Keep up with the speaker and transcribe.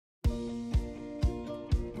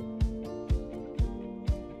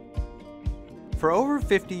For over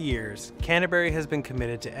 50 years, Canterbury has been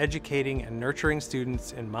committed to educating and nurturing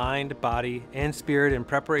students in mind, body, and spirit in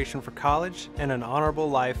preparation for college and an honorable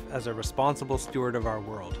life as a responsible steward of our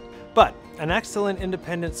world. But an excellent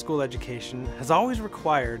independent school education has always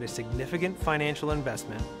required a significant financial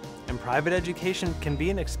investment, and private education can be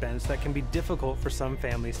an expense that can be difficult for some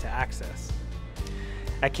families to access.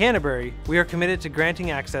 At Canterbury, we are committed to granting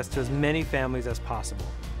access to as many families as possible.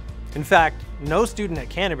 In fact, no student at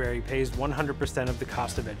Canterbury pays 100% of the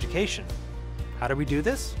cost of education. How do we do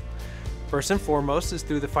this? First and foremost is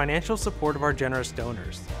through the financial support of our generous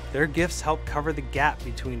donors. Their gifts help cover the gap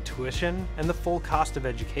between tuition and the full cost of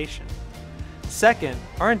education. Second,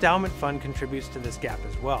 our endowment fund contributes to this gap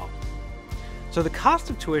as well. So the cost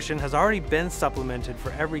of tuition has already been supplemented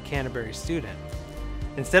for every Canterbury student.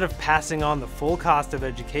 Instead of passing on the full cost of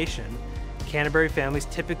education, Canterbury families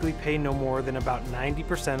typically pay no more than about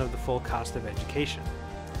 90% of the full cost of education.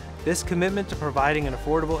 This commitment to providing an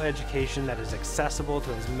affordable education that is accessible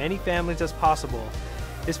to as many families as possible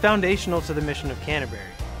is foundational to the mission of Canterbury.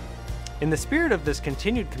 In the spirit of this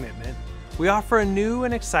continued commitment, we offer a new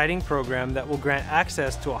and exciting program that will grant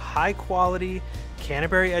access to a high-quality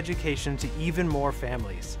Canterbury education to even more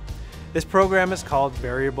families. This program is called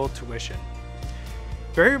Variable Tuition.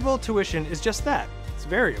 Variable tuition is just that, it's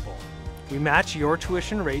variable. We match your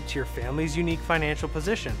tuition rate to your family's unique financial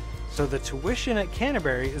position. So the tuition at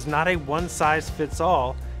Canterbury is not a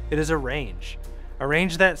one-size-fits-all, it is a range. A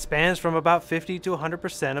range that spans from about 50 to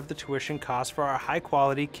 100% of the tuition cost for our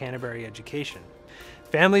high-quality Canterbury education.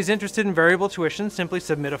 Families interested in variable tuition simply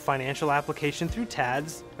submit a financial application through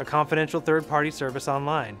TADS, a confidential third-party service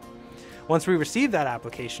online. Once we receive that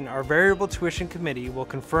application, our variable tuition committee will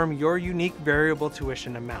confirm your unique variable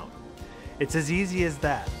tuition amount. It's as easy as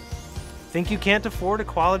that. Think you can't afford a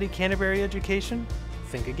quality Canterbury education?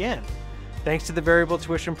 Think again. Thanks to the variable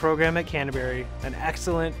tuition program at Canterbury, an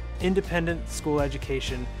excellent independent school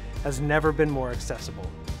education has never been more accessible.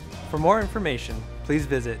 For more information, please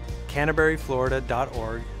visit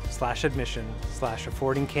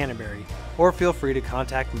canterburyflorida.org/admission/affordingcanterbury or feel free to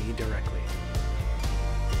contact me directly.